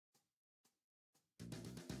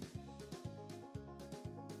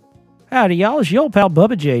Howdy, y'all. It's your old pal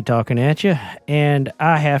Bubba J talking at you. And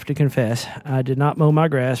I have to confess, I did not mow my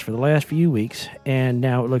grass for the last few weeks, and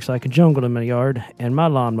now it looks like a jungle in my yard, and my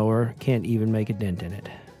lawnmower can't even make a dent in it.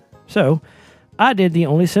 So, I did the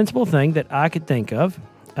only sensible thing that I could think of.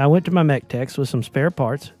 I went to my mech techs with some spare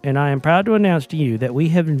parts, and I am proud to announce to you that we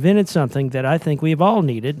have invented something that I think we've all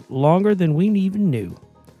needed longer than we even knew.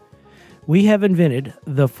 We have invented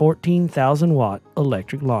the 14,000 watt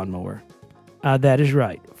electric lawnmower. That is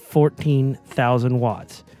right. 14,000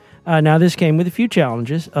 watts. Now, this came with a few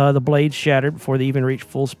challenges. The blades shattered before they even reached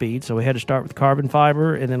full speed, so we had to start with carbon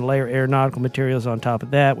fiber and then layer aeronautical materials on top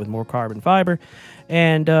of that with more carbon fiber.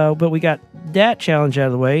 But we got that challenge out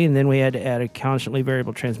of the way, and then we had to add a constantly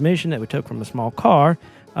variable transmission that we took from a small car,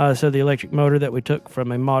 so the electric motor that we took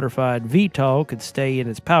from a modified VTOL could stay in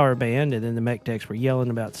its power band, and then the mech techs were yelling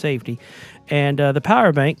about safety. And the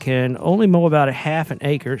power bank can only mow about a half an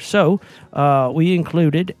acre, so we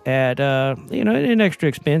included at an extra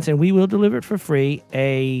expense, and we will deliver it for free,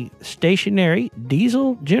 a stationary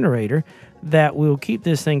diesel generator that will keep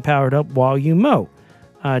this thing powered up while you mow.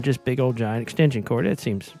 Just big old giant extension cord. That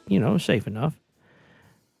seems, safe enough.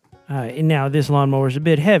 And now this lawnmower is a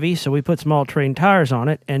bit heavy, so we put some all-terrain tires on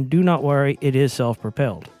it, and do not worry, it is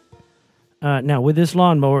self-propelled. Now, with this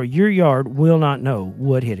lawnmower, your yard will not know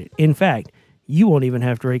what hit it. In fact, you won't even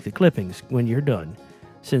have to rake the clippings when you're done,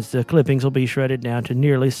 since the clippings will be shredded down to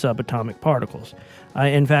nearly subatomic particles.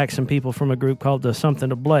 In fact, some people from a group called the Something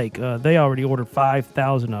to Blake, they already ordered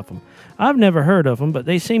 5,000 of them. I've never heard of them, but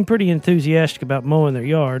they seem pretty enthusiastic about mowing their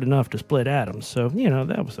yard enough to split atoms, so,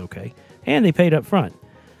 that was okay. And they paid up front.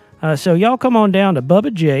 So y'all come on down to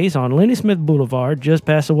Bubba Js on Lenny Smith Boulevard, just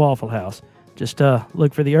past the Waffle House. Just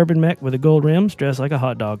look for the urban mech with the gold rims, dressed like a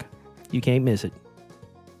hot dog. You can't miss it.